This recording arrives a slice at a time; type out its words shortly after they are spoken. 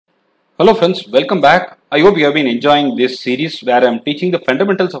Hello friends, welcome back. I hope you have been enjoying this series where I am teaching the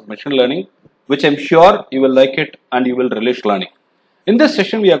fundamentals of machine learning, which I am sure you will like it and you will relish learning. In this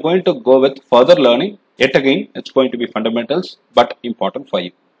session, we are going to go with further learning. Yet again, it's going to be fundamentals, but important for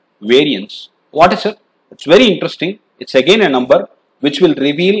you. Variance. What is it? It's very interesting. It's again a number which will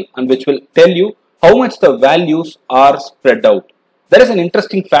reveal and which will tell you how much the values are spread out. There is an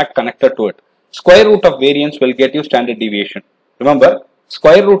interesting fact connected to it. Square root of variance will get you standard deviation. Remember,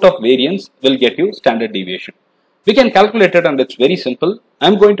 square root of variance will get you standard deviation. We can calculate it and it's very simple. I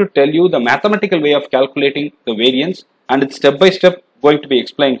am going to tell you the mathematical way of calculating the variance and it's step by step going to be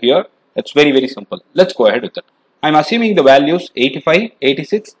explained here. It's very simple. Let's go ahead with it. I am assuming the values 85,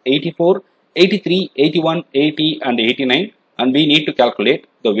 86, 84, 83, 81, 80 and 89 and we need to calculate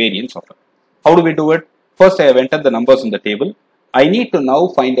the variance of it. How do we do it? First I have entered the numbers in the table. I need to now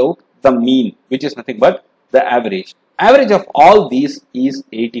find out the mean, which is nothing but the average. Average of all these is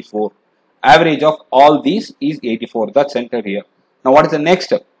 84. Average of all these is 84. That's entered here. Now what is the next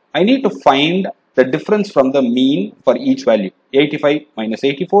step? I need to find the difference from the mean for each value. 85 minus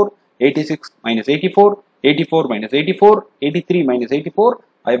 84, 86 minus 84, 84 minus 84, 83 minus 84.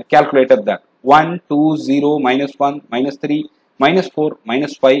 I have calculated that. 1, 2, 0, minus 1, minus 3, minus 4,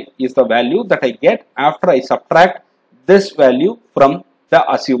 minus 5 is the value that I get after I subtract this value from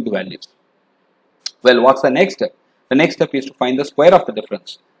the assumed values. Well, what's the next step? The next step is to find the square of the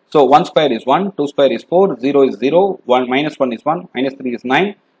difference. So 1 square is 1, 2 square is 4, 0 is 0, 1 minus 1 is 1, minus 3 is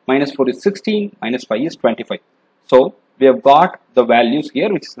 9, minus 4 is 16, minus 5 is 25. So we have got the values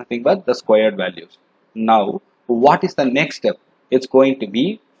here, which is nothing but the squared values. Now, what is the next step? It's going to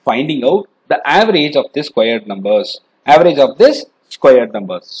be finding out the average of this squared numbers. Average of this squared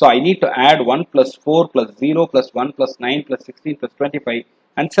numbers. So I need to add 1 plus 4 plus 0 plus 1 plus 9 plus 16 plus 25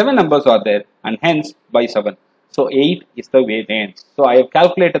 and 7 numbers are there and hence by 7. So 8 is the variance. So I have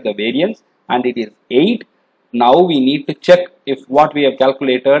calculated the variance and it is 8. Now we need to check if what we have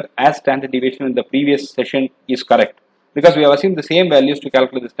calculated as standard deviation in the previous session is correct. Because we have assumed the same values to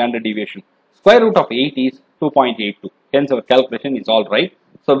calculate the standard deviation. Square root of 8 is 2.82. Hence our calculation is all right.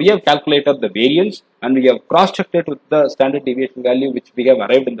 So we have calculated the variance and we have cross-checked it with the standard deviation value which we have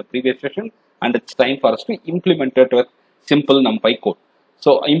arrived in the previous session, and it's time for us to implement it with simple NumPy code.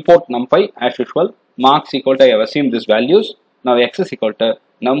 So import NumPy as usual. Marks equal to, I have assumed these values. Now x is equal to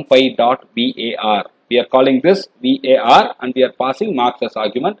numpy.var. We are calling this var and we are passing marks as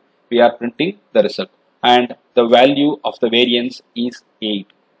argument. We are printing the result and the value of the variance is 8.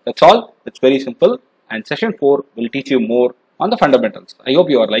 That's all. It's very simple, and session 4 will teach you more on the fundamentals. I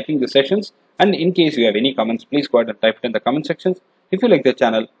hope you are liking the sessions, and in case you have any comments, please go ahead and type it in the comment sections. If you like the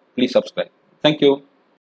channel, please subscribe. Thank you.